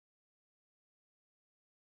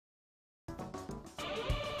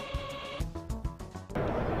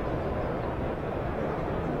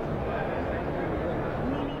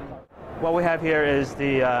What we have here is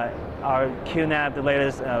our QNAP, the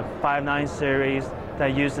latest 5.9 series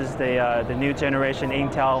that uses the new generation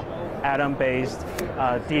Intel Atom-based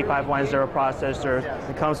D510 processor.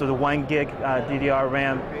 It comes with a 1 gig DDR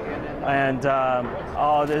RAM, and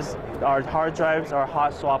all this, our hard drives are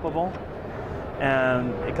hot swappable,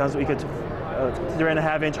 and it comes with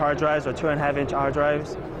 3.5-inch hard drives or 2.5-inch hard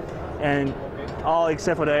drives, and all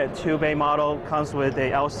except for the 2-bay model comes with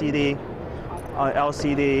a LCD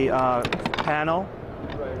panel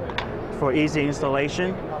for easy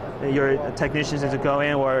installation. Your technicians to go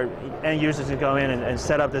in or end users to go in and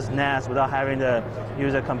set up this NAS without having to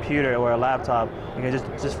use a computer or a laptop. You can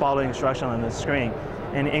just follow the instruction on the screen.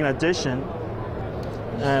 And in addition,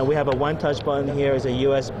 we have a one-touch button here. Is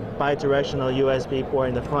a bi-directional USB port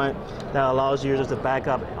in the front that allows users to back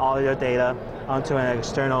up all their data onto an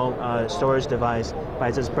external storage device by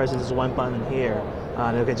just pressing this one button here.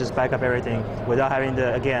 They can just back up everything without having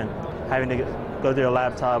to, again, go to your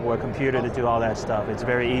laptop or computer to do all that stuff. It's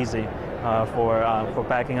very easy for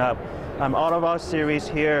backing up. All of our series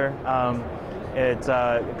here, it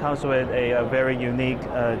comes with a very unique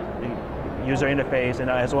user interface, and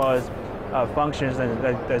as well as functions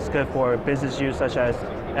that's good for business use, such as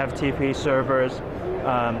FTP servers.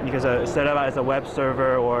 You can set it up as a web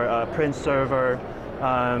server or a print server,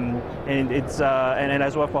 and it's and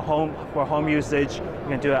as well for home usage, you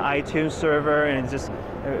can do an iTunes server, and just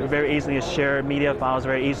very easily share media files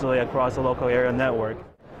very easily across the local area network.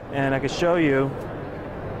 And I can show you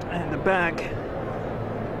in the back,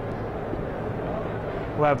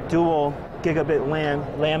 we have dual Gigabit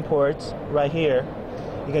LAN ports right here.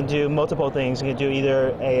 You can do multiple things. You can do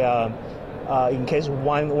either in case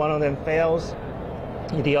one of them fails,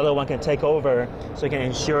 the other one can take over, so you can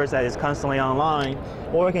ensure that it's constantly online,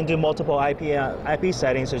 or you can do multiple IP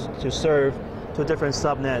settings to serve to different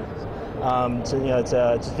subnets.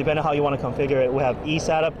 Just depending on how you want to configure it. We have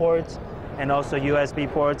eSATA ports and also USB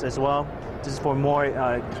ports as well, just for more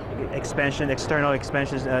extenernal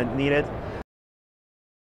expansions needed.